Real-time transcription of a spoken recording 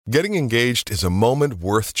Getting engaged is a moment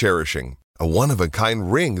worth cherishing. A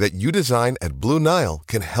one-of-a-kind ring that you design at Blue Nile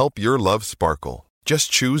can help your love sparkle.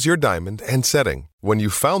 Just choose your diamond and setting. When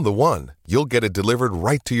you've found the one, you'll get it delivered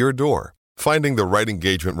right to your door. Finding the right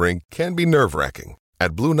engagement ring can be nerve-wracking.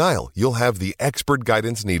 At Blue Nile, you'll have the expert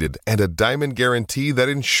guidance needed and a diamond guarantee that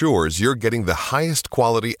ensures you're getting the highest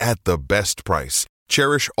quality at the best price.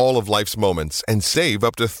 Cherish all of life's moments and save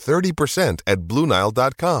up to 30% at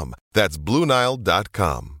BlueNile.com. That's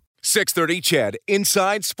BlueNile.com. 630 CHED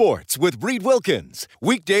Inside Sports with Reed Wilkins.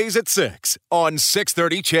 Weekdays at 6 on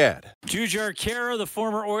 630 CHED. Jujhar Khaira, the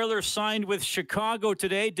former Oiler, signed with Chicago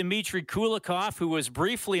today. Dmitry Kulikov, who was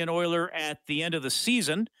briefly an Oiler at the end of the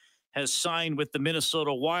season, has signed with the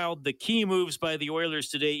Minnesota Wild. The key moves by the Oilers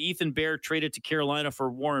today: Ethan Bear traded to Carolina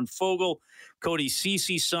for Warren Foegele. Cody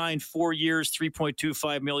Ceci signed 4 years,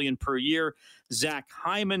 $3.25 million per year. Zach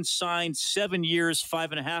Hyman signed 7 years,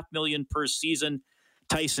 $5.5 million per season.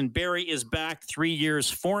 Tyson Barrie is back, 3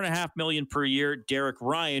 years, $4.5 million per year. Derek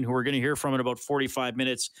Ryan, who we're going to hear from in about 45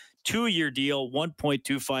 minutes, 2-year deal,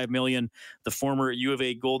 $1.25 million. The former U of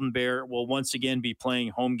A Golden Bear will once again be playing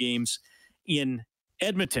home games in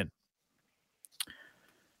Edmonton.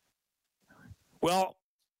 Well,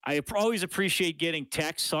 I always appreciate getting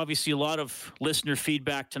texts. Obviously, a lot of listener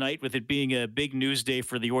feedback tonight with it being a big news day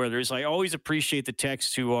for the Oilers. I always appreciate the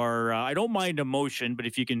texts who are, I don't mind emotion, but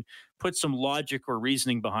if you can put some logic or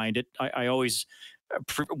reasoning behind it, I always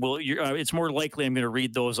it's more likely I'm going to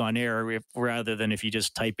read those on air rather than if you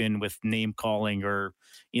just type in with name calling or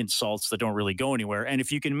insults that don't really go anywhere. And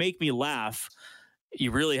if you can make me laugh, you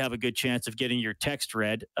really have a good chance of getting your text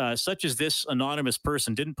read, such as this anonymous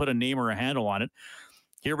person didn't put a name or a handle on it.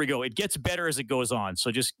 Here we go. It gets better as it goes on.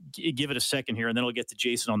 So just give it a second here, and then I'll get to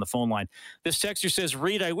Jason on the phone line. This texter says,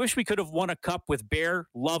 Reed, I wish we could have won a cup with Bear,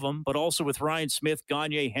 love him, but also with Ryan Smith,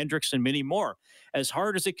 Gagne, Hendricks, and many more. As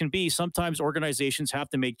hard as it can be, sometimes organizations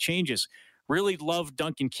have to make changes. Really loved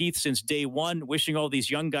Duncan Keith since day one, wishing all these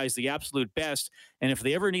young guys the absolute best. And if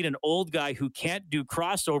they ever need an old guy who can't do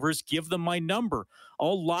crossovers, give them my number.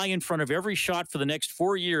 I'll lie in front of every shot for the next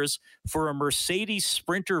 4 years for a Mercedes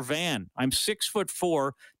Sprinter van. I'm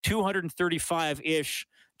 6'4", 235-ish.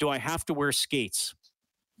 Do I have to wear skates?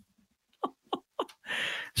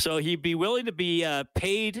 So he'd be willing to be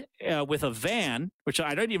paid with a van, which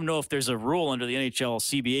I don't even know if there's a rule under the NHL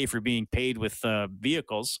CBA for being paid with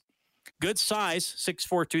vehicles. Good size,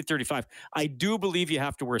 6'4", 235. I do believe you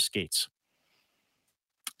have to wear skates.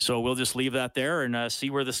 So we'll just leave that there and see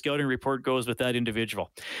where the scouting report goes with that individual.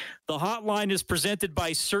 The hotline is presented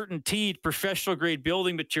by CertainTeed professional-grade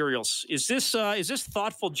building materials. Is this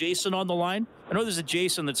thoughtful Jason on the line? I know there's a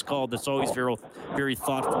Jason that's called that's always very, very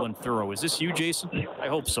thoughtful and thorough. Is this you, Jason? I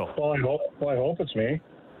hope so. Well, I hope it's me.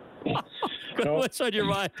 What's on your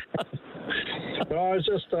mind? No,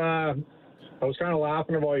 I was kind of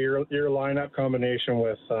laughing about your lineup combination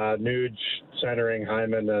with Nuge centering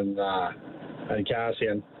Hyman and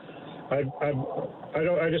Cassian.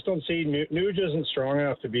 I just don't see Nuge isn't strong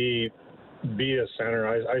enough to be a center.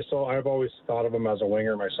 I've always thought of him as a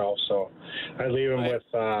winger myself, so I leave him with.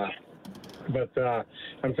 But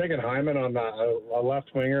I'm thinking Hyman on a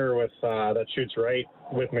left winger with that shoots right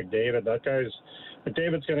with McDavid.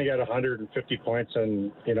 McDavid's going to get 150 points,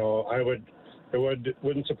 and it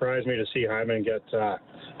wouldn't surprise me to see Hyman get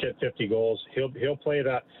 50 goals. He'll play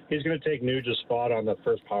that. He's going to take Nuge's spot on the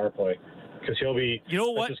first power play because he'll be. You know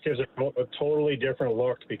what? It just gives it a totally different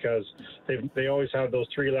look because they always have those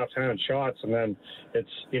 3 left-handed shots, and then it's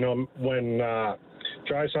when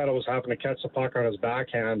Draisaitl was having to catch the puck on his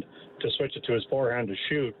backhand to switch it to his forehand to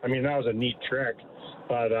shoot. I mean, that was a neat trick,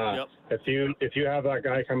 but if you have that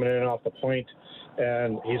guy coming in off the point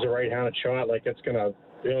and he's a right-handed shot, like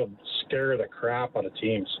it'll scare the crap out of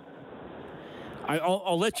teams.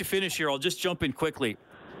 I'll let you finish here. I'll just jump in quickly.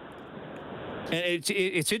 And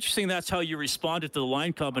it's interesting that's how you responded to the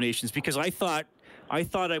line combinations, because I thought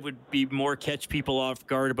I would be more catch people off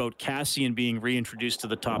guard about Cassian being reintroduced to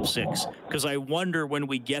the top 6, because I wonder when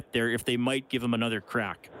we get there if they might give him another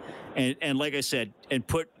crack. And like I said, and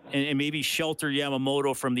maybe shelter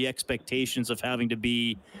Yamamoto from the expectations of having to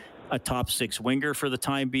be a top 6 winger for the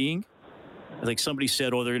time being. Like somebody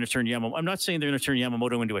said, they're going to turn Yamamoto. I'm not saying they're going to turn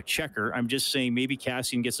Yamamoto into a checker. I'm just saying maybe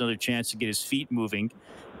Cassian gets another chance to get his feet moving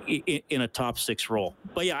in a top 6 role.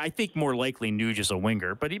 But yeah, I think more likely Nuge is a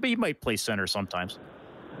winger, but he might play center sometimes.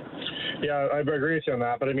 Yeah, I agree with you on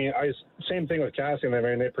that. But I mean, same thing with Cassian. I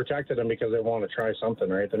mean, they protected him because they want to try something,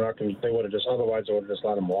 right? Otherwise they would have just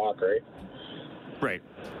let him walk, right? Right.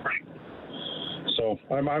 So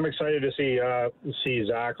I'm excited to see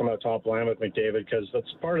Zach on the top line with McDavid, because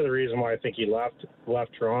that's part of the reason why I think he left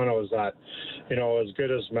Toronto, is that, as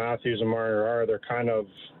good as Matthews and Marner are,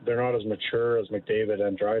 they're not as mature as McDavid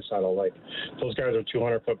and Draisaitl. Like, those guys are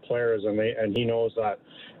 200-foot players, and he knows that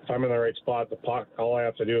if I'm in the right spot, the puck, all I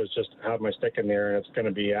have to do is just have my stick in there, and it's going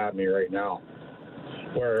to be at me right now.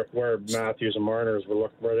 Where Matthews and Marner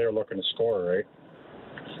where they're looking to score, right?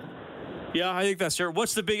 Yeah, I think that's fair.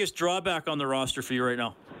 What's the biggest drawback on the roster for you right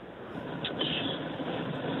now?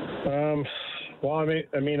 Well, I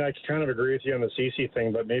mean, I kind of agree with you on the CC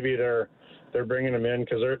thing, but maybe they're bringing him in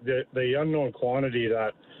because the unknown quantity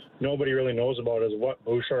that nobody really knows about is what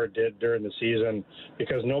Bouchard did during the season,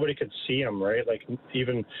 because nobody could see him, right? Like,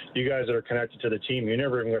 even you guys that are connected to the team, you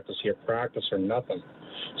never even got to see a practice or nothing.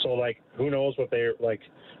 So, like, who knows what they like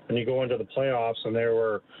when you go into the playoffs, and they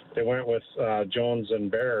went with Jones and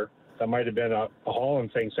Bear. That might have been a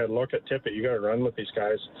Holland thing. Said, look at Tippett, you got to run with these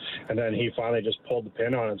guys, and then he finally just pulled the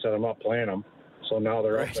pin on it and said, I'm not playing them. So now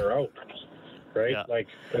they're out, right? Yeah. Like,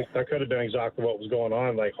 that could have been exactly what was going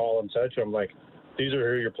on. Like Holland said to him, like, these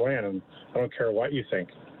are who you're playing, and I don't care what you think.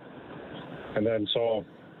 And then so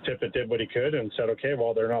Tippett did what he could and said, okay,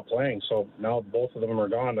 well, they're not playing, so now both of them are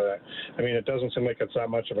gone. I mean, it doesn't seem like it's that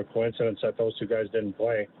much of a coincidence that those two guys didn't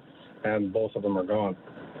play, and both of them are gone.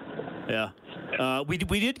 Yeah. We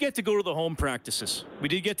did get to go to the home practices. We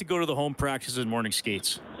did get to go to the home practices and morning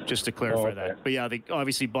skates, just to clarify that. But, yeah,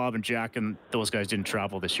 obviously Bob and Jack and those guys didn't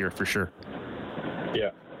travel this year for sure. Yeah.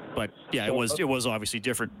 But, yeah, it was obviously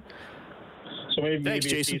different. So maybe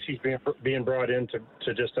Jason. He's being brought in to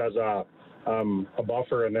just as a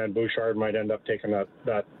buffer, and then Bouchard might end up taking that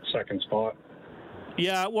second spot.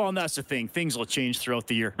 Yeah, well, and that's the thing. Things will change throughout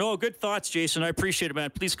the year. No, good thoughts, Jason. I appreciate it, man.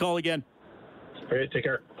 Please call again. All right, take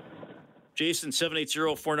care. Jason,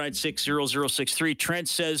 780-496-0063. Trent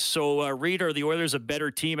says, so Reed, are the Oilers a better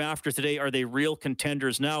team after today? Are they real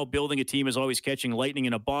contenders now? Building a team is always catching lightning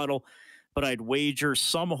in a bottle, but I'd wager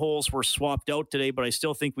some holes were swapped out today, but I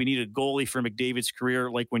still think we need a goalie for McDavid's career.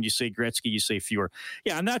 Like when you say Gretzky, you say fewer.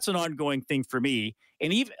 Yeah, and that's an ongoing thing for me.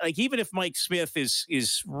 And even if Mike Smith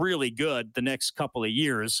is really good the next couple of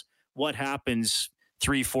years, what happens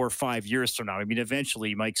 3, 4, 5 years from now? I mean,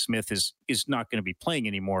 eventually Mike Smith is not going to be playing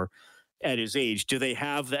anymore at his age. Do they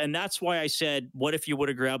have that? And that's why I said, what if you would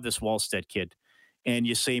have grabbed this Wallstedt kid and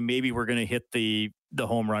you say, maybe we're going to hit the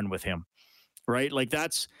home run with him, right? Like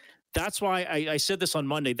that's why I said this on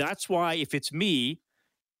Monday. That's why if it's me,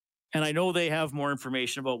 and I know they have more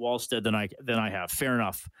information about Wallstedt than I have, fair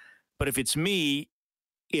enough. But if it's me,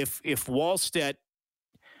 if Wallstedt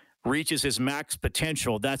reaches his max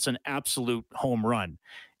potential, that's an absolute home run.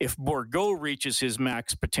 If Bourgault reaches his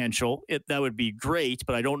max potential, that would be great,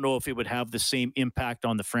 but I don't know if it would have the same impact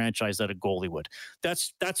on the franchise that a goalie would.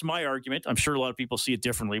 That's my argument. I'm sure a lot of people see it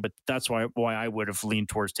differently, but that's why I would have leaned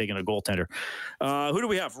towards taking a goaltender. Who do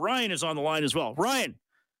we have? Ryan is on the line as well. Ryan,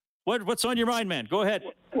 what's on your mind, man? Go ahead.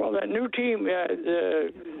 Well, that new team,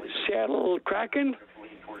 the Seattle Kraken.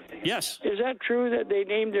 Yes. Is that true that they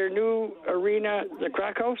named their new arena the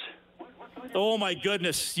Crack House? Oh my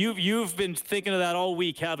goodness! You've been thinking of that all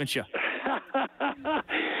week, haven't you?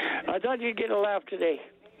 I thought you'd get a laugh today.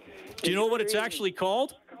 Do you know what it's actually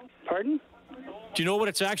called? Pardon? Do you know what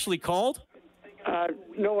it's actually called?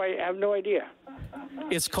 No, I have no idea.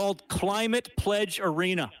 It's called Climate Pledge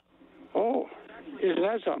Arena. Oh, isn't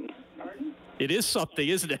that something? It is something,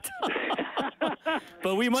 isn't it?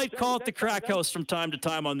 But we might call it the Crack House from time to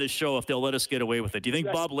time on this show if they'll let us get away with it. Do you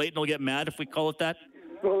think Bob Layton will get mad if we call it that?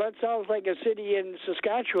 Well, that sounds like a city in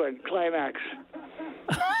Saskatchewan, Climax.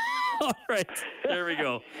 All right, there we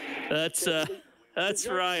go. That's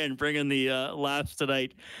Ryan bringing the laughs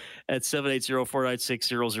tonight at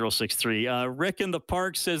 780-496-0063. Rick in the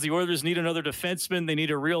Park says the Oilers need another defenseman. They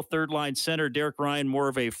need a real third-line center. Derek Ryan, more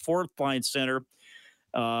of a fourth-line center.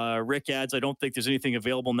 Rick adds, I don't think there's anything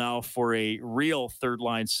available now for a real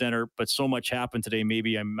third-line center, but so much happened today.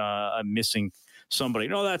 Maybe I'm missing somebody.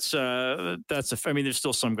 No, that's I mean, there's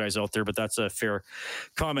still some guys out there, but that's a fair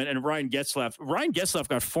comment. And Ryan Getzlaf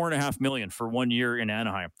got $4.5 million for 1 year in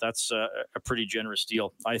Anaheim. That's a pretty generous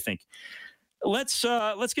deal, I think. Let's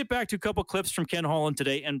get back to a couple clips from Ken Holland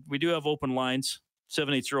today, and we do have open lines,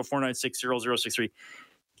 780-496-0063.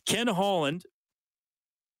 Ken Holland,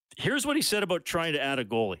 here's what he said about trying to add a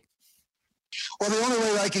goalie. Well, the only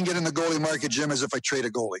way I can get in the goalie market, Jim, is if I trade a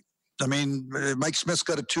goalie. I mean, Mike Smith's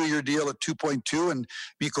got a 2-year deal at 2.2, and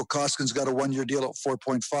Mikko Koskin's got a 1-year deal at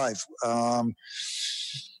 4.5.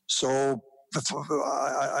 So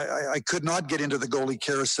I could not get into the goalie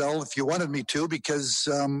carousel if you wanted me to because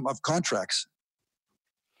of contracts.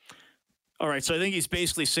 All right, so I think he's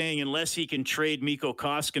basically saying unless he can trade Mikko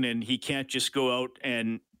Koskinen, he can't just go out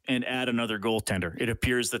and add another goaltender. It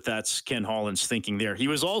appears that that's Ken Holland's thinking there. He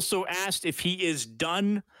was also asked if he is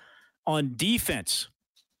done on defense.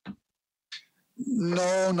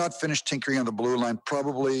 No, not finished tinkering on the blue line.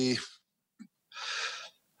 Probably,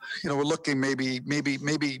 we're looking maybe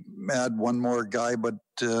add one more guy, but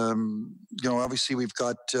obviously we've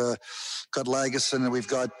got Lagesson and we've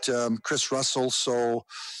got Chris Russell, so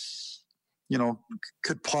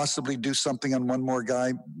could possibly do something on one more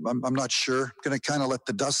guy. I'm not sure. Going to kind of let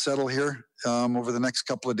the dust settle here over the next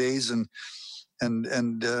couple of days and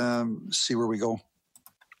see where we go.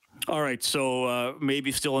 All right, so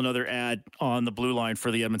maybe still another ad on the blue line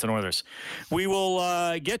for the Edmonton Oilers. We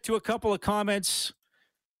will get to a couple of comments,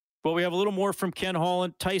 but we have a little more from Ken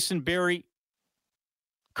Holland, Tyson Barrie,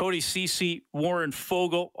 Cody Ceci, Warren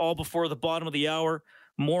Foegele, all before the bottom of the hour.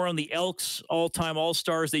 More on the Elks all-time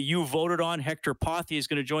All-Stars that you voted on. Hector Pothy is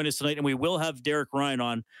going to join us tonight, and we will have Derek Ryan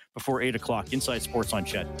on before 8 o'clock. Inside Sports on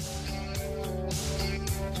Ched.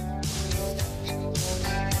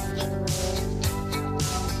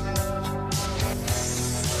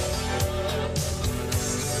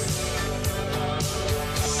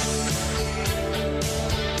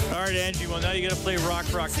 All right, Angie, well, now you got to play Rock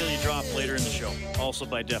Till You Drop later in the show. Also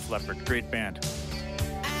by Def Leppard. Great band.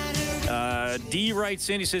 D writes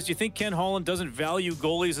in, he says, do you think Ken Holland doesn't value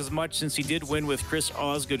goalies as much since he did win with Chris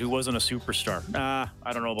Osgood, who wasn't a superstar?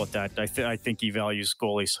 I don't know about that. I think he values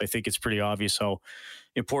goalies. I think it's pretty obvious how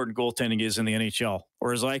important goaltending is in the NHL,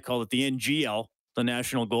 or as I call it, the NGL, the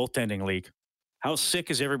National Goaltending League. How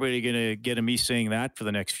sick is everybody going to get of me saying that for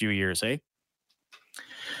the next few years, eh?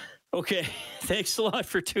 Okay, thanks a lot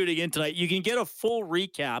for tuning in tonight. You can get a full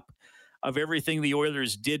recap of everything the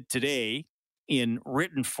Oilers did today in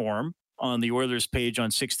written form on the Oilers page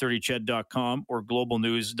on 630ched.com or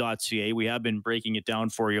globalnews.ca. We have been breaking it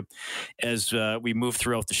down for you as we move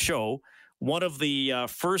throughout the show. One of the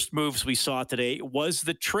first moves we saw today was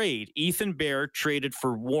the trade. Ethan Bear traded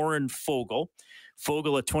for Warren Foegele.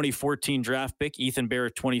 Foegele, a 2014 draft pick. Ethan Bear,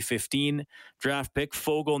 a 2015 draft pick.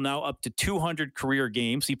 Foegele now up to 200 career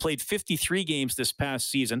games. He played 53 games this past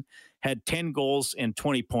season, had 10 goals and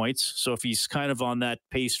 20 points. So if he's kind of on that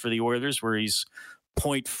pace for the Oilers where he's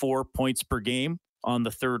 0.4 points per game on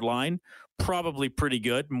the third line, probably pretty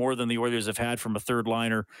good, more than the Oilers have had from a third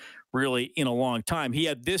liner really in a long time. He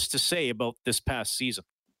had this to say about this past season.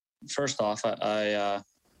 First off,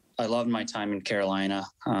 I loved my time in Carolina.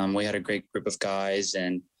 We had a great group of guys,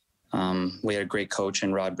 and we had a great coach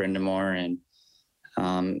in Rod Brindamore,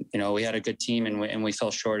 and we had a good team, and we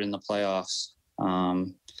fell short in the playoffs.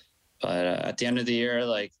 But at the end of the year,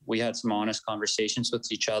 we had some honest conversations with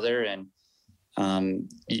each other, and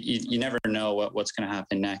you never know what's going to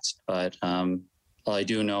happen next. But all I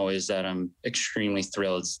do know is that I'm extremely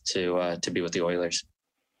thrilled to be with the Oilers.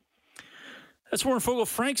 That's Warren Foegele.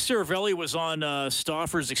 Frank Saravelli was on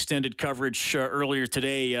Stauffer's extended coverage earlier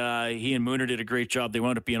today. He and Mooner did a great job. They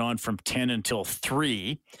wound up being on from 10 until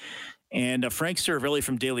 3. And Frank Saravelli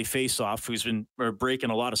from Daily Faceoff, who's been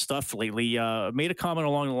breaking a lot of stuff lately, made a comment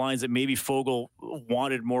along the lines that maybe Foegele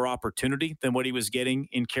wanted more opportunity than what he was getting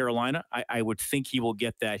in Carolina. I would think he will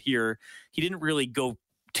get that here. He didn't really go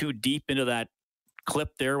too deep into that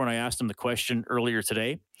clip there when I asked him the question earlier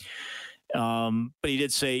today. But he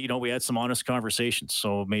did say, we had some honest conversations.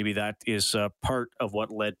 So maybe that is part of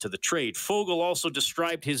what led to the trade. Foegele also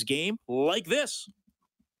described his game like this.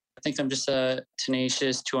 I think I'm just a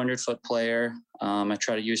tenacious 200-foot player. I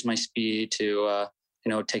try to use my speed to,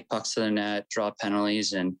 take pucks to the net, draw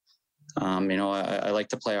penalties. And, I like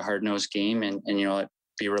to play a hard-nosed game and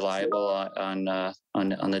be reliable on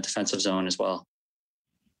the defensive zone as well.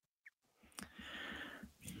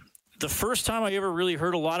 The first time I ever really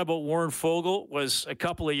heard a lot about Warren Foegele was a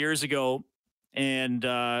couple of years ago. And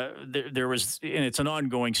there was, and it's an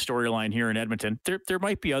ongoing storyline here in Edmonton. There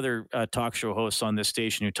might be other talk show hosts on this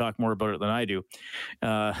station who talk more about it than I do.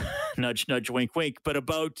 Nudge, nudge, wink, wink. But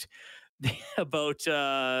about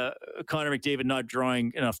Connor McDavid not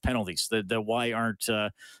drawing enough penalties. Why aren't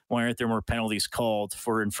there more penalties called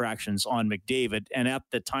for infractions on McDavid? And at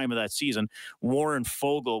the time of that season, Warren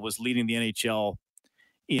Foegele was leading the NHL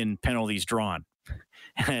in penalties drawn.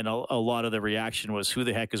 And a lot of the reaction was, who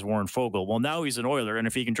the heck is Warren Foegele? Well, now he's an Oiler, and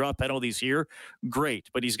if he can draw penalties here, great.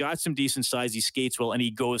 But he's got some decent size, he skates well, and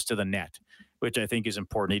he goes to the net, which I think is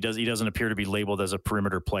important. He doesn't appear to be labeled as a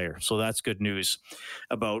perimeter player. So that's good news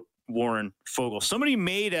about Warren Foegele. Somebody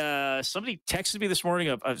texted me this morning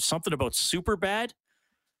of something about Superbad.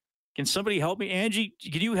 Can somebody help me? Angie,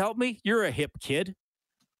 can you help me? You're a hip kid.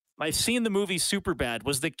 I've seen the movie Superbad.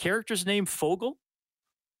 Was the character's name Foegele?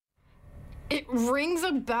 It rings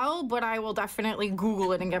a bell, but I will definitely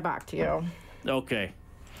Google it and get back to you. Okay.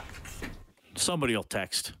 Somebody will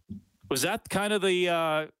text. Was that kind of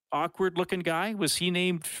the awkward-looking guy? Was he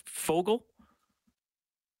named Fogel?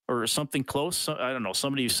 Or something close? I don't know.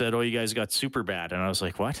 Somebody said, you guys got super bad. And I was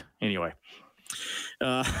like, what? Anyway.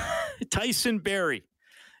 Tyson Barrie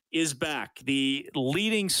is back. The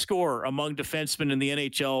leading scorer among defensemen in the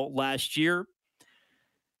NHL last year.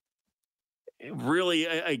 Really,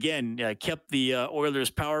 again, kept the Oilers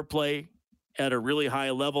power play at a really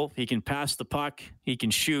high level. He can pass the puck. He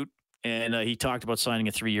can shoot. And he talked about signing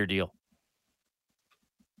a 3-year deal.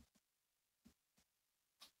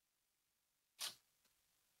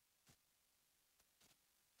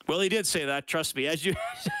 Well, he did say that. Trust me. As you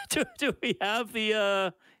do we have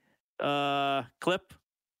the clip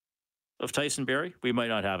of Tyson Barrie? We might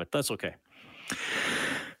not have it. That's okay.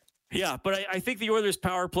 Yeah, but I think the Oilers'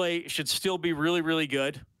 power play should still be really, really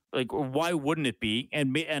good. Like, why wouldn't it be?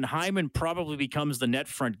 And Hyman probably becomes the net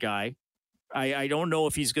front guy. I don't know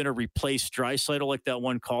if he's going to replace Draisaitl like that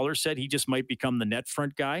one caller said. He just might become the net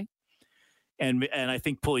front guy. And I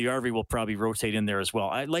think Puljujarvi will probably rotate in there as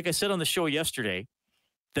well. Like I said on the show yesterday,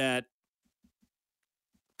 that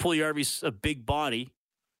Puljujarvi's a big body,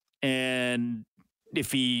 and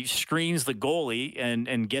if he screens the goalie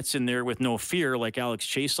and gets in there with no fear like Alex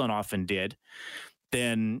Chiasson often did,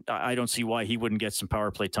 then I don't see why he wouldn't get some power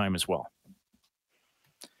play time as well.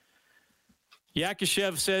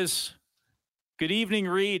 Yakushev says, good evening,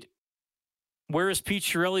 Reed. Where is Pete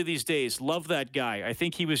Chiarelli these days? Love that guy. I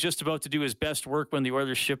think he was just about to do his best work when the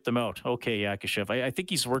Oilers shipped them out. Okay, Yakushev. I think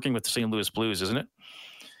he's working with the St. Louis Blues, isn't it?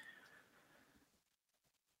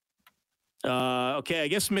 Okay, I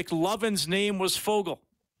guess McLovin's name was Fogel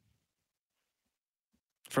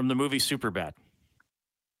from the movie Superbad.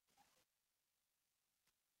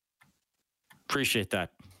 Appreciate that.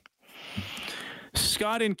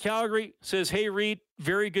 Scott in Calgary says, hey, Reed,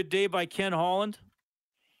 very good day by Ken Holland.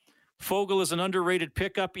 Fogel is an underrated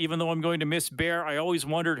pickup, even though I'm going to miss Bear. I always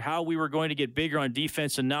wondered how we were going to get bigger on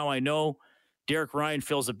defense, and now I know. Derek Ryan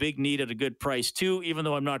fills a big need at a good price, too. Even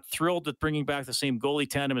though I'm not thrilled with bringing back the same goalie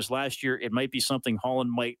tandem as last year, it might be something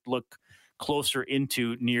Holland might look closer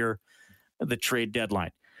into near the trade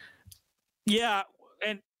deadline. Yeah,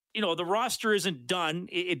 and, the roster isn't done.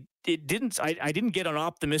 I didn't get an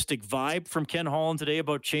optimistic vibe from Ken Holland today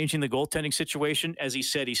about changing the goaltending situation. As he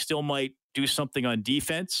said, he still might do something on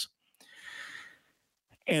defense.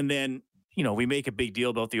 And then, we make a big deal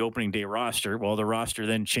about the opening day roster. Well, the roster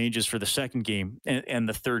then changes for the second game and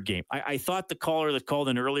the third game. I thought the caller that called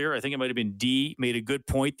in earlier, I think it might have been D, made a good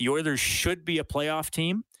point. The Oilers should be a playoff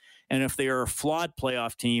team. And if they are a flawed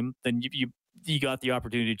playoff team, then you got the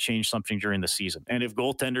opportunity to change something during the season. And if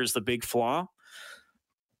goaltender is the big flaw,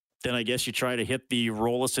 then I guess you try to hit the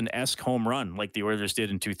Rolison-esque home run like the Oilers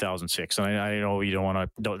did in 2006. And I know you don't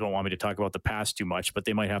want me to talk about the past too much, but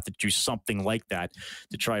they might have to do something like that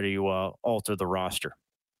to try to alter the roster.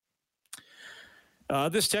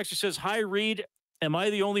 This texter says, hi, Reed. Am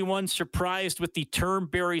I the only one surprised with the term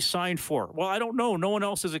Barrie signed for? Well, I don't know. No one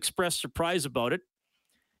else has expressed surprise about it.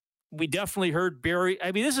 We definitely heard Barrie.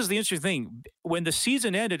 I mean, this is the interesting thing. When the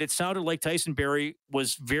season ended, it sounded like Tyson Barrie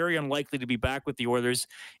was very unlikely to be back with the Oilers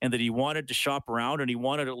and that he wanted to shop around and he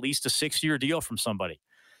wanted at least a 6-year deal from somebody.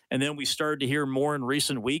 And then we started to hear more in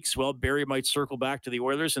recent weeks. Well, Barrie might circle back to the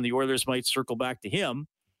Oilers and the Oilers might circle back to him.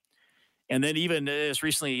 And then even as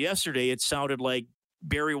recently yesterday, it sounded like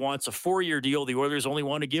Barrie wants a 4-year deal. The Oilers only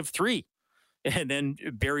want to give 3. And then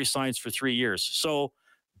Barrie signs for 3 years. So,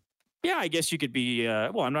 yeah, I guess you could be,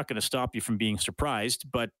 I'm not going to stop you from being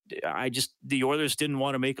surprised, but the Oilers didn't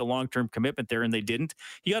want to make a long-term commitment there, and they didn't.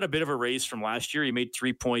 He got a bit of a raise from last year. He made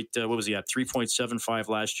 3.75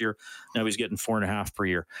 last year. Now he's getting 4.5 per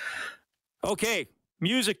year. Okay,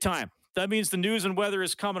 music time. That means the news and weather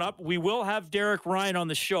is coming up. We will have Derek Ryan on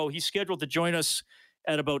the show. He's scheduled to join us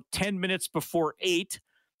at about 10 minutes before 8,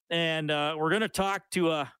 and we're going to talk to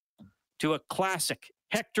a classic,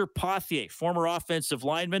 Hector Pothier, former offensive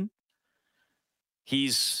lineman.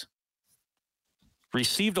 He's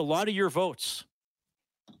received a lot of your votes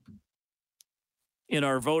in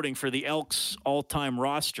our voting for the Elks all-time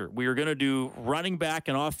roster. We are going to do running back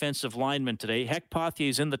and offensive lineman today. Hec Pothier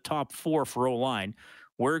is in the top 4 for O-line.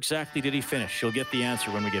 Where exactly did he finish? You'll get the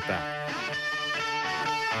answer when we get back.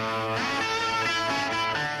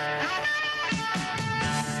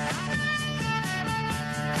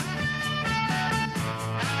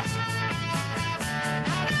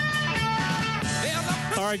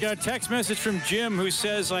 All I got a text message from Jim who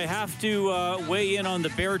says, I have to weigh in on the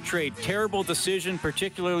Bear trade. Terrible decision,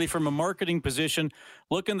 particularly from a marketing position.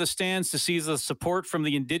 Look in the stands to see the support from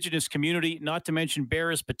the Indigenous community, not to mention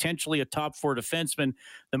Bear is potentially a top 4 defenseman.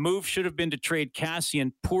 The move should have been to trade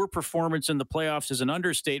Kassian. Poor performance in the playoffs is an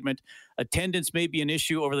understatement. Attendance may be an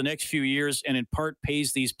issue over the next few years and in part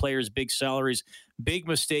pays these players big salaries. Big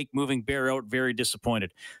mistake moving Bear out. Very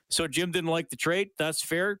disappointed. So Jim didn't like the trade. That's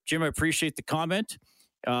fair. Jim, I appreciate the comment.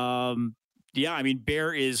 Yeah, I mean,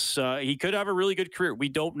 Bear is, he could have a really good career. We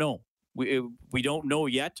don't know. We don't know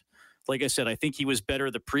yet. Like I said, I think he was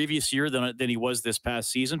better the previous year than he was this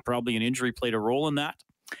past season. Probably an injury played a role in that.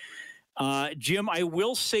 Jim, I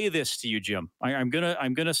will say this to you, Jim. I'm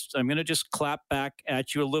gonna just clap back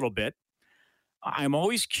at you a little bit. I'm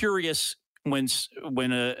always curious when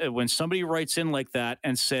somebody writes in like that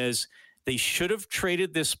and says they should have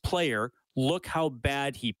traded this player. Look how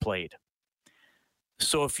bad he played.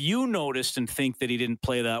 So if you noticed and think that he didn't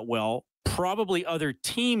play that well, probably other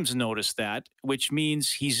teams noticed that, which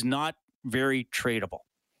means he's not very tradable.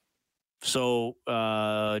 So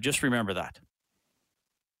just remember that.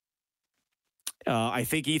 I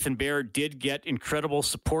think Ethan Bear did get incredible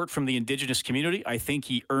support from the Indigenous community. I think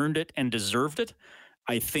he earned it and deserved it.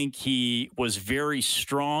 I think he was very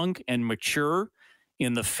strong and mature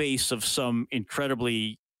in the face of some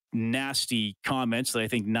incredibly nasty comments that I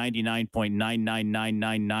think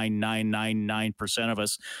 99.9999999% of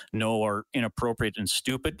us know are inappropriate and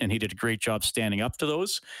stupid, and he did a great job standing up to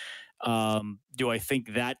those. Do I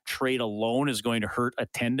think that trade alone is going to hurt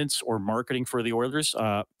attendance or marketing for the Oilers?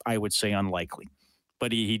 I would say unlikely.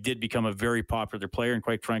 But he did become a very popular player, and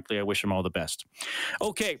quite frankly, I wish him all the best.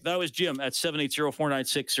 Okay, that was Jim at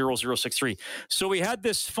 780-496-0063. So we had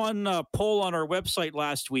this fun poll on our website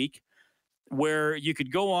last week where you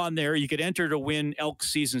could go on there, you could enter to win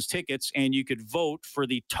Elks season's tickets, and you could vote for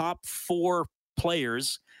the top 4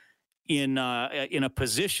 players in a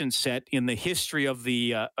position set in the history of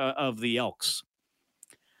the Elks.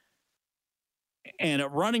 And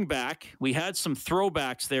at running back, we had some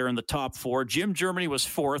throwbacks there in the top 4. Jim Germany was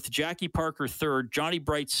 4th, Jackie Parker 3rd, Johnny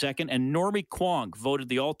Bright 2nd, and Normie Kwong voted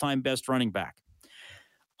the all-time best running back.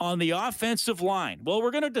 On the offensive line, well,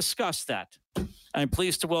 we're going to discuss that. I'm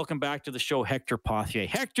pleased to welcome back to the show Hector Pothier.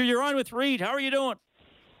 Hector, you're on with Reed. How are you doing?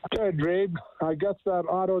 Good, Reed. I guess that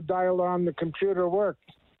auto dialer on the computer worked.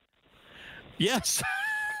 Yes,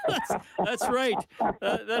 that's right.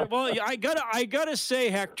 Well, I gotta say,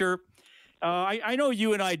 Hector, I know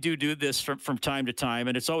you and I do this from time to time,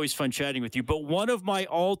 and it's always fun chatting with you. But one of my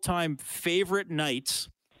all-time favorite nights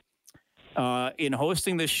in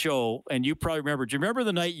hosting this show, and you probably remember. Do you remember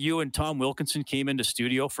the night you and Tom Wilkinson came into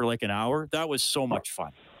studio for like an hour? That was so much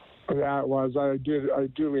fun. Yeah, it was. I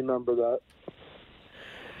do remember that.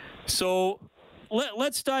 So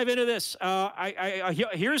let's dive into this.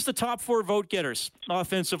 Here's the top 4 vote getters.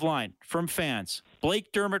 Offensive line from fans: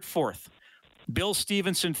 Blake Dermott 4th, Bill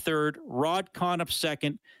Stevenson 3rd, Rod Conop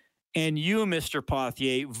 2nd, and you, Mr.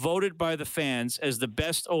 Pothier, voted by the fans as the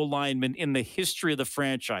best O-lineman in the history of the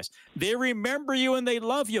franchise. They remember you and they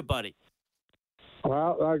love you, buddy.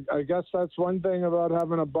 Well, I guess that's one thing about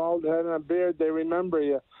having a bald head and a beard. They remember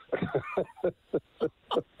you. Yeah,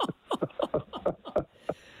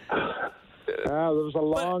 that was a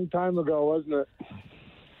long time ago, wasn't it?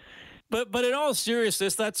 But in all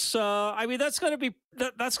seriousness, that's that's going to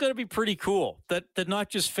be pretty cool. That not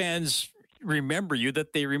just fans remember you,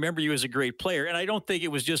 that they remember you as a great player. And I don't think it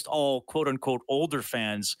was just all quote unquote older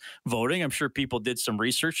fans voting. I'm sure people did some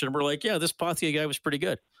research and were like, yeah, this Pothier guy was pretty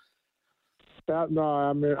good. No,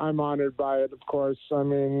 I mean, I'm honored by it, of course. I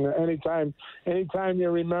mean, anytime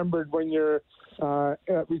you're remembered when you're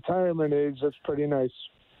at retirement age, that's pretty nice.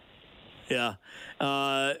 Yeah.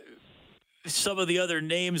 Some of the other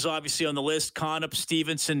names, obviously, on the list: Conop,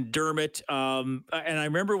 Stevenson, Dermott. And I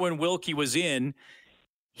remember when Wilkie was in,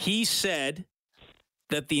 he said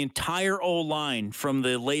that the entire O-line from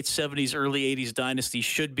the late 70s, early 80s dynasty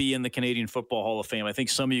should be in the Canadian Football Hall of Fame. I think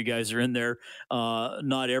some of you guys are in there,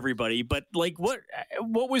 not everybody. But, like, what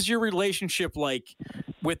was your relationship like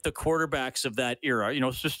with the quarterbacks of that era? You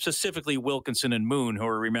know, specifically Wilkinson and Moon, who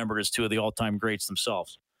are remembered as 2 of the all-time greats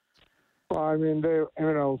themselves. Well, I mean,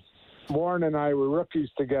 Warren and I were rookies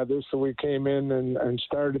together, so we came in and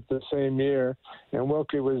started the same year. And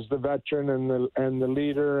Wilkie was the veteran and the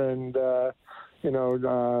leader, and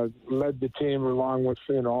led the team along with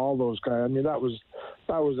all those guys. I mean, that was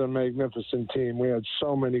a magnificent team. We had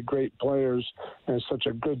so many great players, and such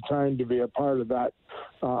a good time to be a part of that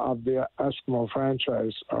of the Eskimo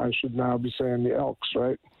franchise. I should now be saying the Elks,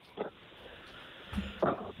 right?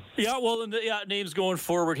 Yeah, well, names going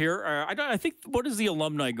forward here. I think, what is the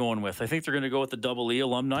alumni going with? I think they're going to go with the double E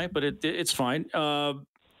alumni, but it's fine.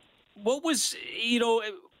 What was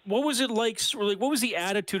it like? What was the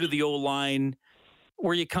attitude of the O-line?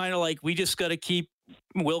 Were you kind of like, we just got to keep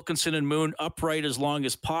Wilkinson and Moon upright as long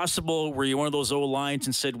as possible? Were you one of those O-lines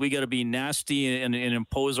and said, we got to be nasty and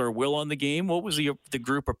impose our will on the game? What was the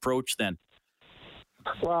group approach then?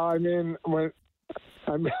 Well, I mean,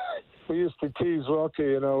 we used to tease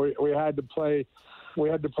Wilkie. We had to play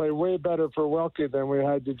way better for Wilkie than we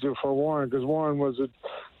had to do for Warren, because Warren was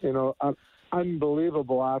an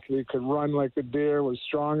unbelievable athlete, could run like a deer, was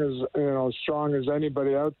strong as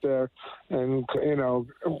anybody out there, and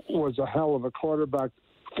was a hell of a quarterback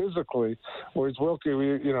physically. Whereas Wilkie, we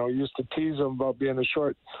used to tease him about being a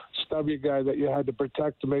short, stubby guy that you had to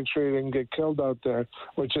protect to make sure he didn't get killed out there,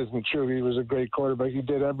 which isn't true. He was a great quarterback. He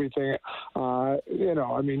did everything.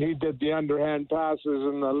 He did the underhand passes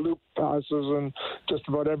and the loop passes and just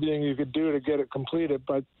about everything you could do to get it completed.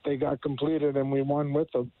 But they got completed, and we won with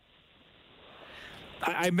them.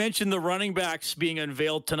 I mentioned the running backs being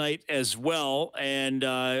unveiled tonight as well, and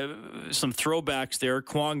some throwbacks there,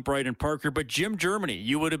 Kwong, Bright, and Parker. But Jim Germany,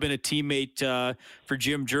 you would have been a teammate for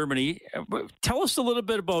Jim Germany. Tell us a little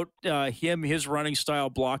bit about him, his running style,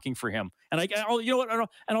 blocking for him. And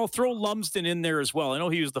I'll throw Lumsden in there as well. I know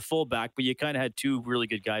he was the fullback, but you kind of had two really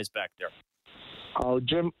good guys back there. Oh,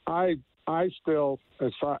 Jim, I still,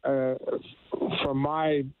 as far from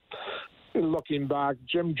my looking back,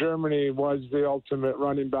 Jim Germany was the ultimate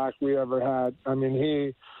running back we ever had. I mean,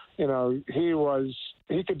 he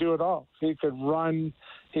could do it all. He could run,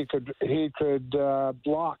 he could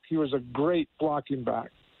block. He was a great blocking back.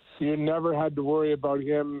 You never had to worry about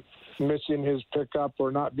him missing his pickup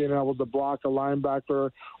or not being able to block a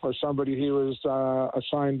linebacker or somebody he was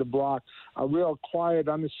assigned to block. A real quiet,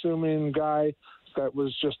 unassuming guy that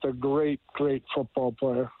was just a great, great football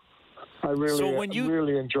player. I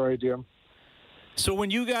really enjoyed him. So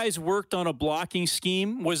when you guys worked on a blocking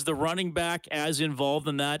scheme, was the running back as involved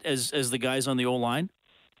in that as the guys on the O-line?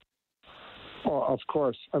 Well, of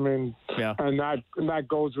course. I mean, yeah. And that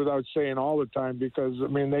goes without saying all the time, because, I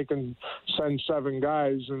mean, they can send 7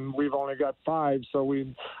 guys and we've only got 5. So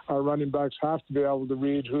our running backs have to be able to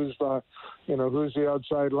read who's the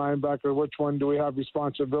outside linebacker, which one do we have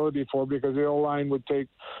responsibility for, because the O-line would take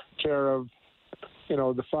care of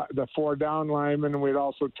the 4 down linemen, and we'd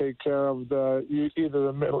also take care of either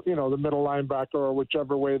the middle linebacker, or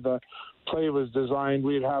whichever way the play was designed,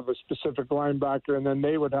 we'd have a specific linebacker, and then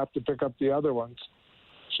they would have to pick up the other ones.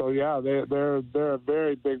 So yeah, they're a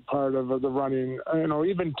very big part of the running.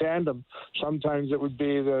 Even tandem. Sometimes it would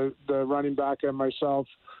be the running back and myself,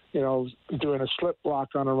 doing a slip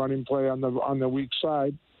block on a running play on the weak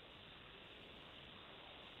side.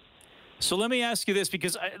 So let me ask you this,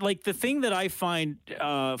 because the thing that I find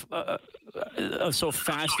so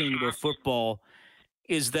fascinating about football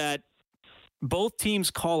is that both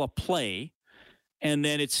teams call a play, and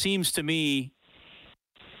then it seems to me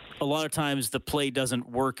a lot of times the play doesn't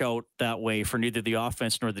work out that way for neither the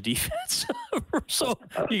offense nor the defense. So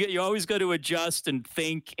you always got to adjust and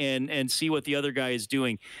think and see what the other guy is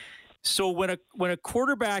doing. So when a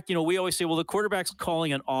quarterback, we always say, well, the quarterback's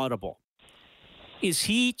calling an audible. Is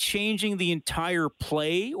he changing the entire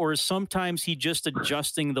play, or is sometimes he just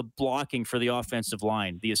adjusting the blocking for the offensive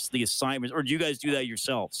line, the assignments, or do you guys do that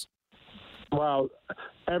yourselves? Well,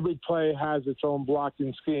 every play has its own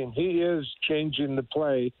blocking scheme. He is changing the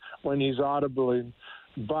play when he's audibling,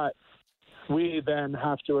 but we then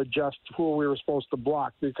have to adjust who we were supposed to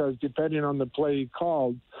block, because depending on the play he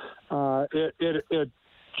called, it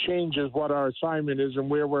changes what our assignment is and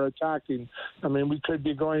where we're attacking. I mean, we could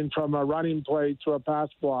be going from a running play to a pass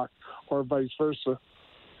block, or vice versa.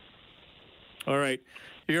 All right.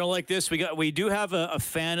 You're going to like this. We do have a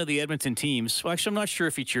fan of the Edmonton teams. Well, actually, I'm not sure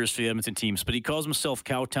if he cheers for the Edmonton teams, but he calls himself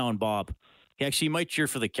Cowtown Bob. He might cheer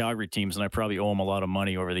for the Calgary teams, and I probably owe him a lot of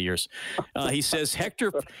money over the years. He says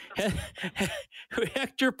Hector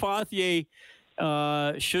Pothier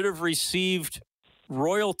should have received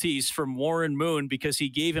royalties from Warren Moon because he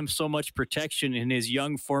gave him so much protection in his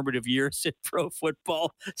young formative years in pro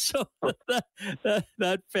football. So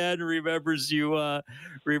that fan remembers you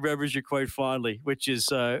quite fondly, which is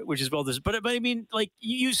well deserved. But I mean, like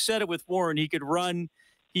you said it with Warren, he could run,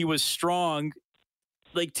 he was strong,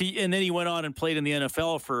 and then he went on and played in the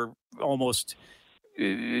NFL for almost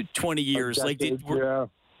 20 years.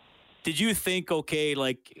 Did you think, okay,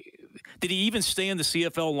 did he even stay in the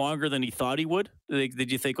CFL longer than he thought he would?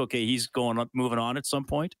 Did you think, okay, he's moving on at some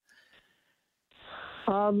point?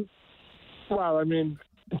 Well, I mean,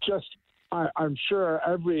 I'm sure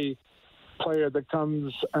every player that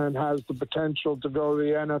comes and has the potential to go to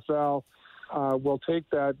the NFL will take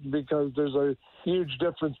that, because there's a huge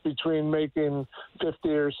difference between making $50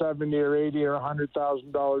 or $70 or $80 or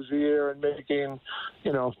 $100,000 a year and making,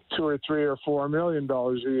 $2 or $3 or $4 million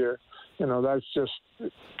a year. That's just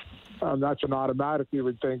that's an automatic. You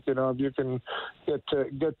would think, if you can get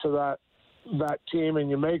to that team and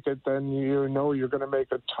you make it, then you're going to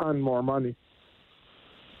make a ton more money.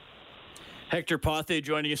 Hector Pathé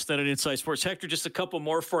joining us tonight on Inside Sports. Hector, just a couple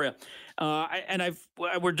more for you.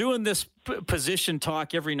 We're doing this position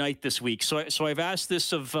talk every night this week. So I've asked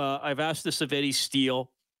this of Eddie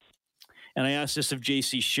Steele, and I asked this of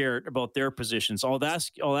J.C. Sherritt about their positions. I'll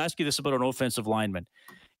ask you this about an offensive lineman.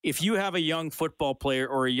 If you have a young football player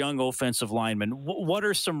or a young offensive lineman, what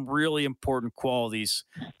are some really important qualities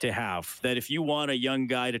to have that if you want a young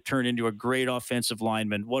guy to turn into a great offensive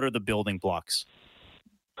lineman, what are the building blocks?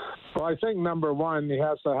 Well, I think number one, he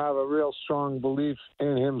has to have a real strong belief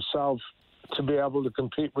in himself to be able to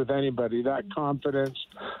compete with anybody. That confidence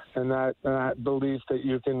and that belief that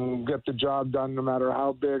you can get the job done no matter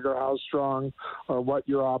how big or how strong or what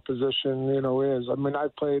your opposition, is. I mean,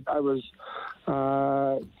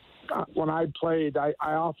 when I played, I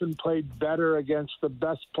often played better against the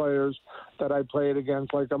best players that I played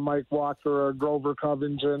against, like a Mike Walker or Grover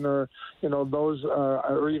Covington or, those,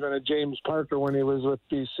 or even a James Parker when he was with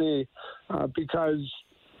BC, because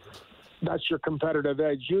that's your competitive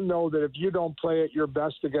edge. You know that if you don't play at your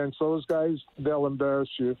best against those guys, they'll embarrass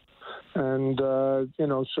you. And,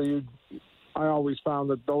 I always found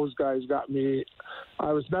that those guys got me.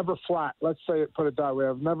 I was never flat. Let's put it that way.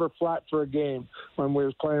 I was never flat for a game when we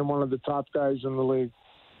was playing one of the top guys in the league.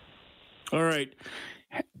 All right.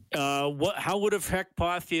 How would have Hec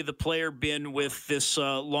Pathé, the player, been with this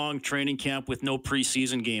long training camp with no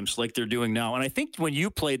preseason games like they're doing now? And I think when you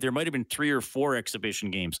played, there might have been 3 or 4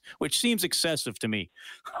 exhibition games, which seems excessive to me.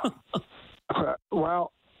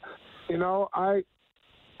 Well, I,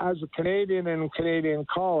 as a Canadian in Canadian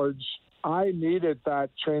college, I needed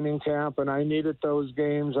that training camp, and I needed those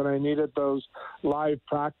games, and I needed those live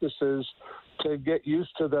practices to get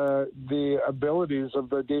used to the abilities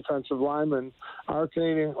of the defensive linemen. Our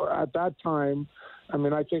Canadian, at that time, I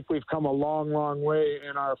mean, I think we've come a long, long way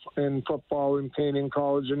in football in Canadian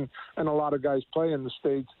college, and a lot of guys play in the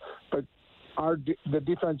States, but the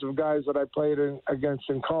defensive guys that I played against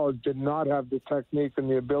in college did not have the technique and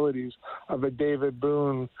the abilities of a David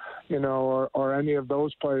Boone, or any of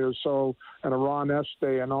those players. So, and a Ron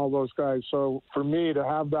Este and all those guys. So for me to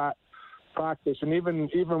have that practice, and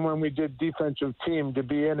even when we did defensive team, to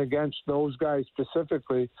be in against those guys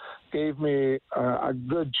specifically gave me a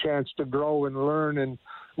good chance to grow and learn and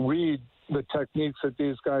read the techniques that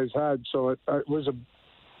these guys had. So it was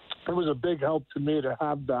a big help to me to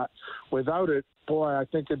have that. Without it, boy, I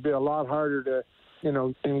think it'd be a lot harder to,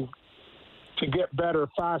 to get better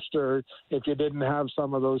faster if you didn't have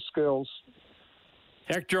some of those skills.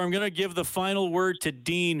 Hector, I'm going to give the final word to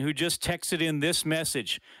Dean, who just texted in this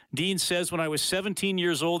message. Dean says, when I was 17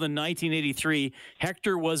 years old in 1983,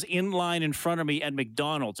 Hector was in line in front of me at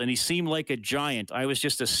McDonald's, and he seemed like a giant. I was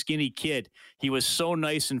just a skinny kid. He was so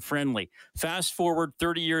nice and friendly. Fast forward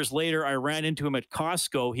 30 years later, I ran into him at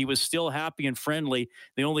Costco. He was still happy and friendly.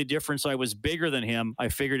 The only difference, I was bigger than him. I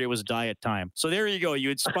figured it was diet time. So there you go. You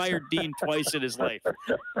inspired Dean twice in his life.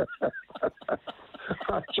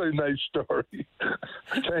 That's a nice story.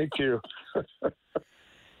 Thank you.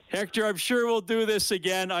 Hector, I'm sure we'll do this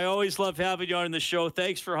again. I always love having you on the show.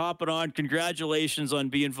 Thanks for hopping on. Congratulations on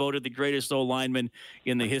being voted the greatest O-lineman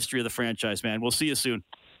in the history of the franchise, man. We'll see you soon.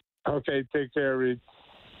 Okay, take care, Reed.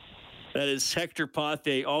 That is Hector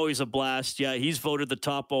Pathé, always a blast. Yeah, he's voted the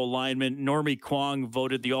top O-lineman. Normie Kwong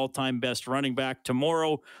voted the all-time best running back.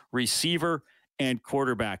 Tomorrow, receiver and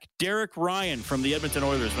quarterback. Derek Ryan from the Edmonton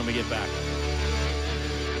Oilers when we get back.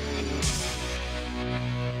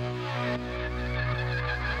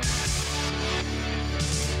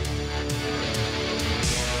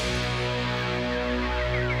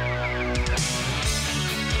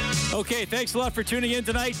 Okay, thanks a lot for tuning in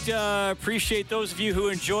tonight. Appreciate those of you who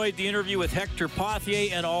enjoyed the interview with Hector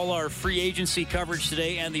Pathé and all our free agency coverage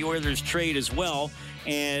today and the Oilers trade as well.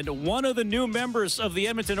 And one of the new members of the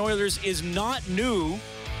Edmonton Oilers is not new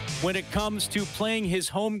when it comes to playing his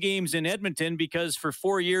home games in Edmonton, because for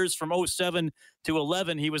 4 years, from 07 to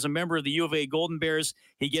 11, he was a member of the U of A Golden Bears.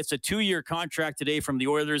 He gets a 2-year contract today from the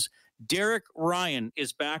Oilers. Derek Ryan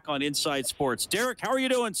is back on Inside Sports. Derek, how are you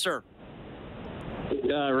doing, sir?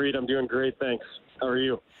 Reed, I'm doing great, thanks. How are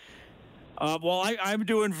you? Well, I'm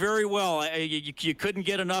doing very well. You couldn't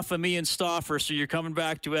get enough of me and Stauffer, so you're coming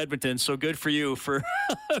back to Edmonton. So good for you for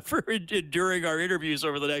for enduring our interviews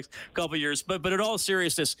over the next couple of years. But in all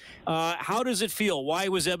seriousness, how does it feel? Why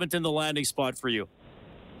was Edmonton the landing spot for you?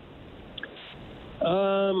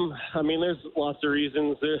 I mean, there's lots of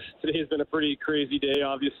reasons. Today's been a pretty crazy day,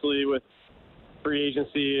 obviously, with free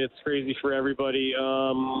agency. It's crazy for everybody.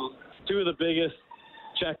 Two of the biggest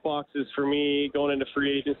check boxes for me going into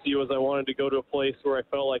free agency was I wanted to go to a place where I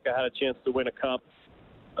felt like I had a chance to win a cup.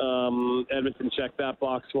 Edmonton checked that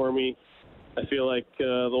box for me. I feel like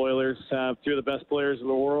the Oilers have two of the best players in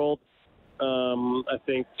the world. I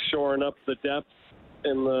think shoring up the depth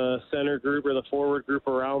in the center group or the forward group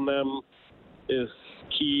around them is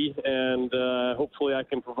key, and hopefully I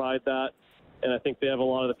can provide that. And I think they have a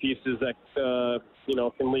lot of the pieces that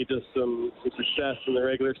can lead to some success in the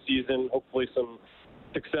regular season, hopefully some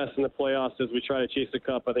success in the playoffs as we try to chase a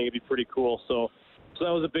cup. I think it'd be pretty cool. So that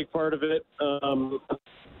was a big part of it.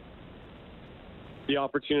 The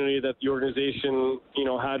opportunity that the organization,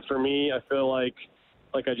 had for me, I feel like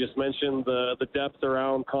I just mentioned, the depth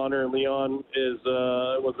around Connor and Leon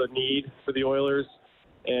was a need for the Oilers.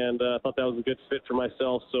 And I thought that was a good fit for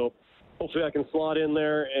myself. So hopefully I can slot in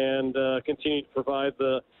there and continue to provide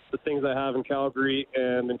the things I have in Calgary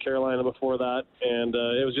and in Carolina before that. And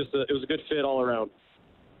it was a good fit all around.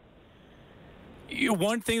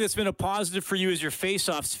 One thing that's been a positive for you is your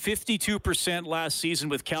faceoffs, 52% last season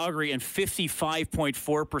with Calgary and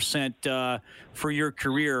 55.4% for your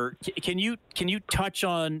career. Can you touch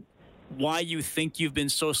on why you think you've been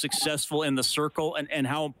so successful in the circle and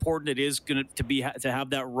how important it is to have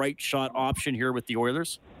that right shot option here with the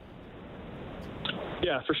Oilers?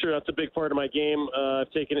 Yeah, for sure. That's a big part of my game.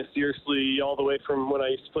 I've taken it seriously all the way from when I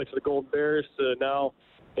used to play for the Golden Bears to now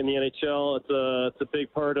in the NHL. It's a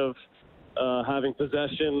big part of having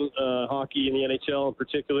possession. Hockey in the NHL in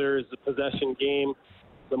particular is a possession game.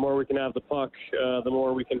 The more we can have the puck, the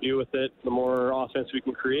more we can do with it, the more offense we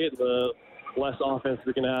can create, the less offense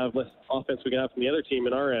we can have from the other team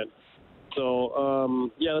in our end.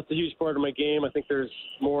 So, that's a huge part of my game. I think there's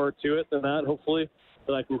more to it than that, hopefully,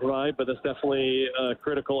 that I can provide, but that's definitely a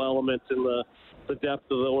critical element in the depth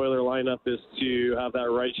of the Oiler lineup is to have that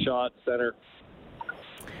right shot center.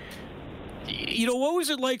 What was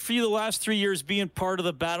it like for you the last 3 years being part of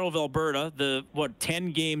the Battle of Alberta,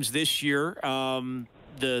 10 games this year,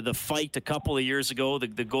 the fight a couple of years ago, the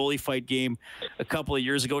goalie fight game a couple of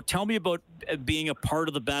years ago. Tell me about being a part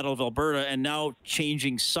of the Battle of Alberta and now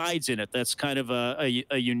changing sides in it. That's kind of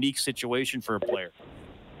a unique situation for a player.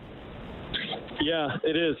 Yeah,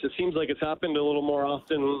 it is. It seems like it's happened a little more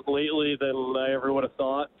often lately than I ever would have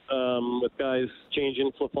thought, with guys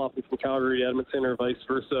changing, flip-flopping from Calgary to Edmonton or vice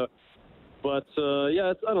versa. But,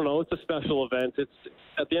 I don't know. It's a special event. It's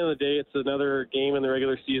at the end of the day, it's another game in the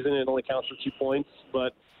regular season. It only counts for 2 points.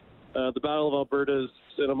 But the Battle of Alberta is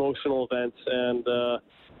an emotional event, and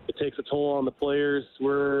it takes a toll on the players.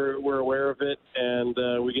 We're aware of it, and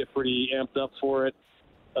we get pretty amped up for it.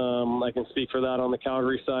 I can speak for that on the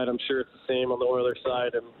Calgary side. I'm sure it's the same on the Oilers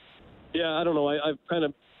side. And, I don't know. I've kind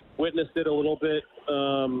of witnessed it a little bit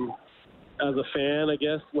as a fan, I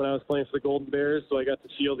guess, when I was playing for the Golden Bears. So I got to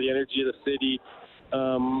feel the energy of the city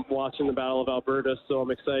watching the Battle of Alberta. So I'm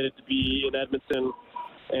excited to be in Edmonton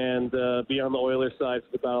and be on the Oilers side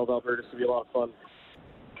for the Battle of Alberta. It's going to be a lot of fun.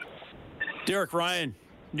 Derek Ryan,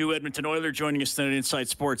 new Edmonton Oiler, joining us tonight at Inside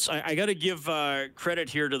Sports. I got to give credit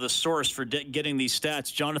here to the source for getting these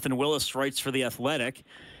stats. Jonathan Willis writes for The Athletic,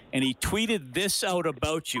 and he tweeted this out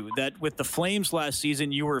about you, that with the Flames last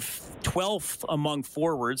season, you were 12th among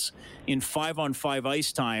forwards in 5-on-5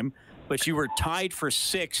 ice time, but you were tied for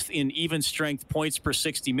 6th in even strength points per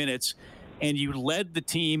 60 minutes, and you led the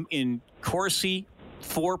team in Corsi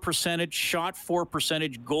for percentage, shot for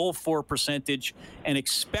percentage, goal for percentage, and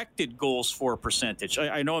expected goals for percentage.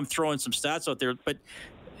 I know I'm throwing some stats out there, but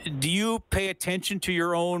do you pay attention to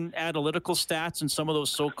your own analytical stats and some of those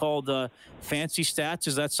so-called fancy stats?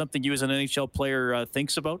 Is that something you as an NHL player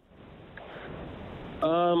thinks about?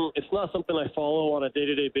 It's not something I follow on a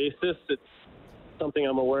day-to-day basis. It's something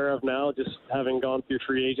I'm aware of now, just having gone through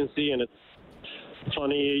free agency. And it's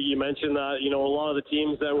funny you mentioned that, a lot of the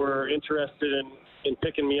teams that were interested in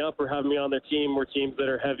picking me up or having me on their team were teams that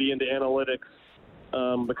are heavy into analytics.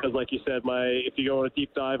 Because, like you said, if you go on a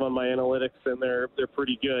deep dive on my analytics, then they're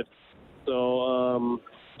pretty good. So,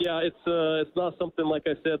 it's not something, like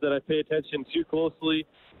I said, that I pay attention too closely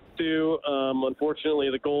to. Unfortunately,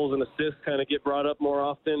 the goals and assists kind of get brought up more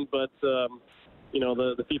often. But the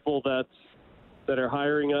people that are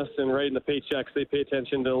hiring us and writing the paychecks, they pay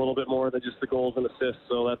attention to a little bit more than just the goals and assists.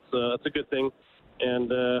 So that's a good thing. And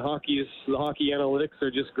the hockey analytics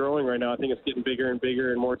are just growing right now. I think it's getting bigger and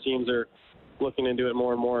bigger, and more teams are looking into it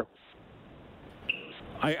more and more.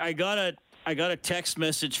 I got a text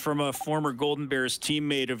message from a former Golden Bears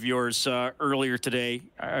teammate of yours earlier today.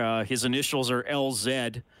 His initials are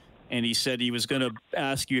LZ, and he said he was going to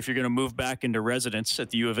ask you if you're going to move back into residence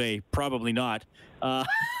at the U of A. Probably not.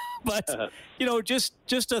 But,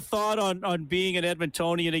 just a thought on being an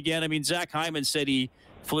Edmontonian again. I mean, Zach Hyman said he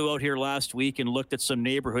flew out here last week and looked at some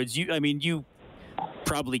neighborhoods. You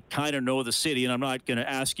probably kind of know the city, and I'm not going to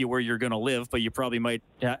ask you where you're going to live, but you probably might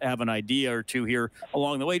have an idea or two here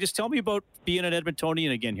along the way. Just tell me about being an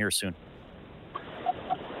Edmontonian again here soon.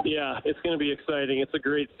 Yeah, it's going to be exciting. It's a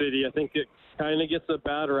great city. I think it kind of gets a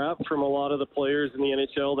bad rap from a lot of the players in the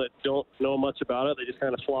NHL that don't know much about it. They just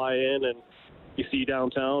kind of fly in and you see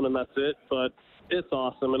downtown and that's it. But it's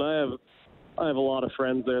awesome, and I have a lot of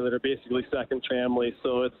friends there that are basically second family,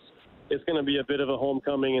 so it's going to be a bit of a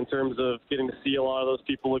homecoming in terms of getting to see a lot of those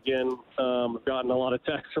people again. I've gotten a lot of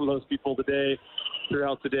texts from those people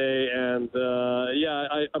throughout the day, and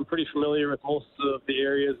I'm pretty familiar with most of the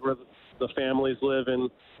areas where the families live in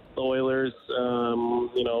the Oilers,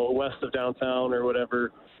 west of downtown or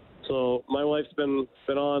whatever. So my wife's been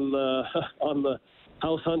on the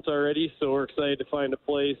house hunt already, so we're excited to find a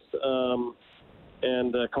place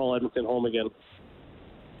and call Edmonton home again.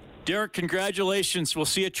 Derek, congratulations. We'll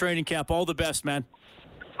see you at training camp. All the best, man.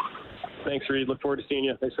 Thanks, Reed. Look forward to seeing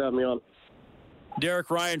you. Thanks for having me on.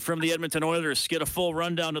 Derek Ryan from the Edmonton Oilers. Get a full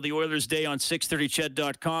rundown of the Oilers day on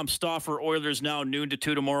 630ched.com. Stauffer Oilers now noon to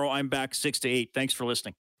 2 tomorrow. I'm back 6 to 8. Thanks for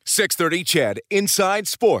listening. 630 Ched Inside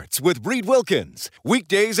Sports with Reed Wilkins.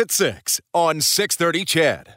 Weekdays at 6 on 630 Ched.